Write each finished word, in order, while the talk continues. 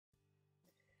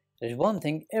There's one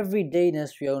thing every day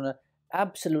nursery owner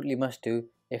absolutely must do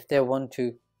if they want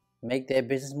to make their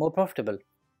business more profitable,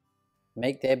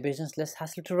 make their business less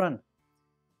hassle to run,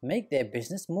 make their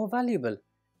business more valuable,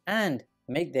 and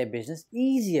make their business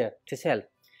easier to sell.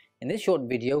 In this short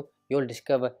video, you'll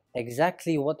discover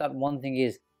exactly what that one thing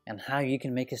is and how you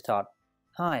can make a start.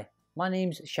 Hi, my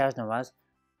name's Shahzad Nawaz.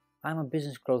 I'm a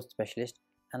business growth specialist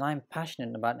and I'm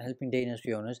passionate about helping day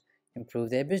nursery owners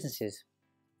improve their businesses.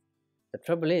 The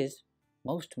trouble is,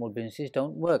 most small businesses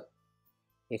don't work.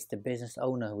 It's the business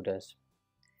owner who does.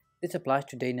 This applies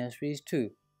to day nurseries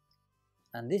too.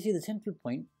 And this is the central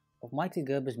point of Michael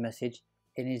Gerber's message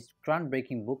in his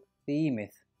groundbreaking book, The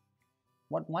E-Myth.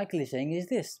 What Michael is saying is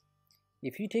this: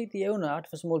 if you take the owner out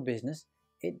of a small business,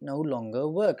 it no longer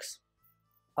works.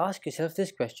 Ask yourself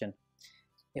this question: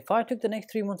 if I took the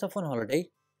next 3 months off on holiday,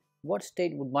 what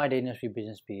state would my day nursery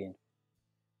business be in?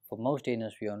 For most day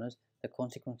nursery owners, the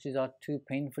consequences are too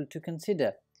painful to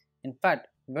consider. In fact,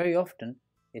 very often,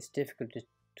 it's difficult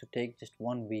to take just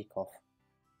 1 week off.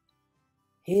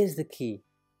 Here's the key: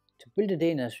 to build a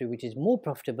day nursery which is more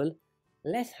profitable,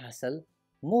 less hassle,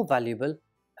 more valuable,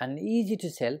 and easy to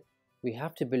sell, we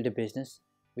have to build a business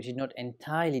which is not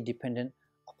entirely dependent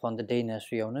upon the day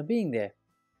nursery owner being there.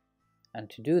 And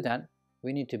to do that,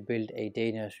 we need to build a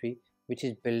day nursery which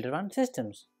is built around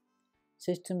systems.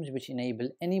 Systems which enable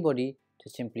anybody to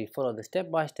simply follow the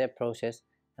step-by-step process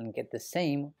and get the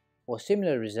same or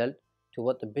similar result to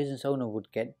what the business owner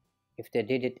would get if they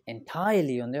did it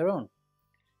entirely on their own.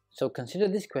 So consider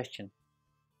this question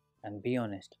and be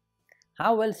honest.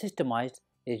 How well systemized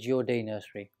is your day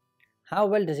nursery? How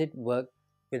well does it work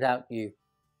without you?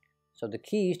 So the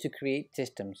key is to create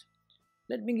systems.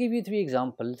 Let me give you 3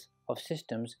 examples of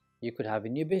systems you could have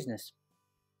in your business.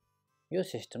 Your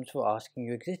systems for asking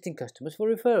your existing customers for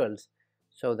referrals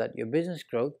so that your business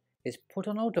growth is put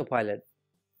on autopilot.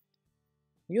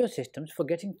 Your systems for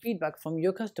getting feedback from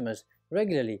your customers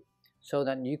regularly so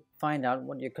that you find out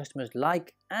what your customers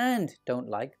like and don't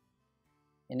like,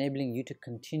 enabling you to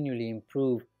continually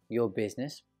improve your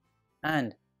business.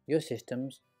 And your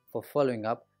systems for following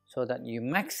up so that you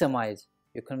maximize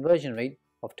your conversion rate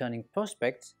of turning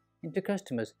prospects into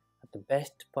customers at the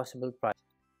best possible price.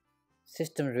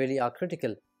 Systems really are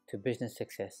critical to business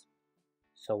success.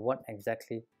 So what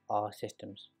exactly are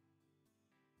systems?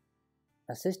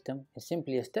 A system is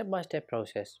simply a step-by-step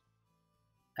process,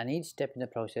 and each step in the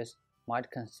process might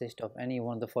consist of any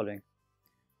one of the following: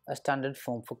 a standard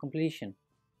form for completion,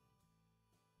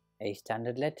 a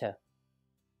standard letter,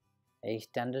 a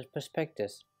standard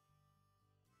prospectus,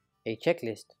 a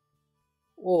checklist,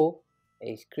 or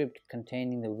a script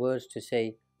containing the words to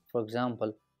say, for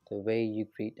example, the way you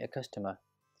greet a customer.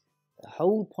 The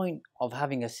whole point of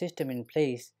having a system in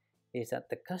place is that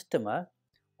the customer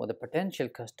or the potential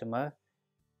customer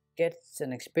gets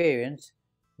an experience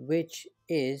which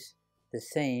is the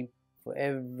same for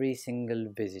every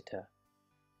single visitor.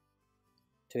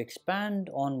 To expand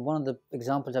on one of the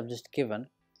examples I've just given,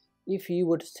 if you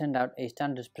were to send out a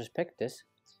standard prospectus,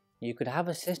 you could have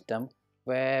a system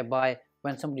whereby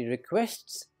when somebody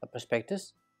requests a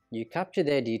prospectus, you capture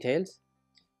their details,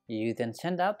 you then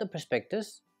send out the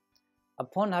prospectus.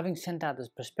 Upon having sent out this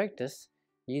prospectus,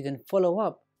 you then follow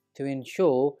up to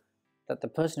ensure that the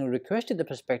person who requested the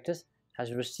prospectus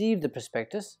has received the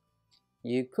prospectus.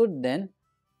 You could then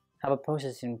have a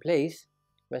process in place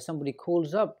where somebody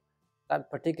calls up that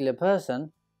particular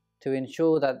person to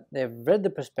ensure that they've read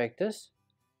the prospectus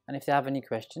and if they have any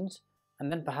questions,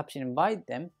 and then perhaps invite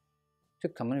them to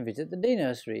come and visit the day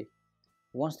nursery.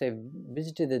 Once they've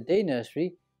visited the day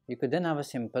nursery, you could then have a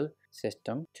simple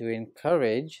system to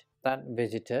encourage that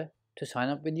visitor to sign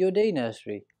up with your day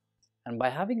nursery. And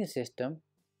by having a system,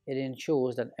 it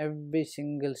ensures that every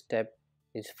single step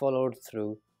is followed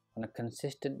through on a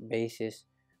consistent basis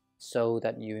so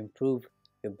that you improve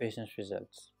your business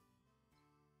results.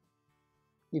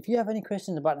 If you have any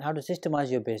questions about how to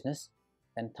systemize your business,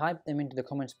 then type them into the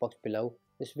comments box below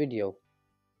this video.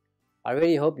 I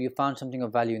really hope you found something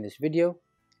of value in this video.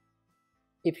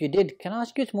 If you did, can I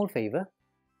ask you a small favor?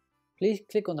 Please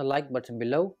click on the like button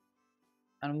below,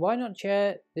 and why not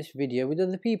share this video with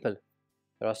other people?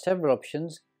 There are several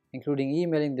options, including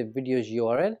emailing the video's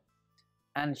URL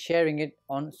and sharing it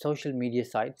on social media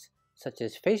sites such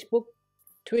as Facebook,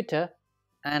 Twitter,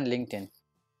 and LinkedIn.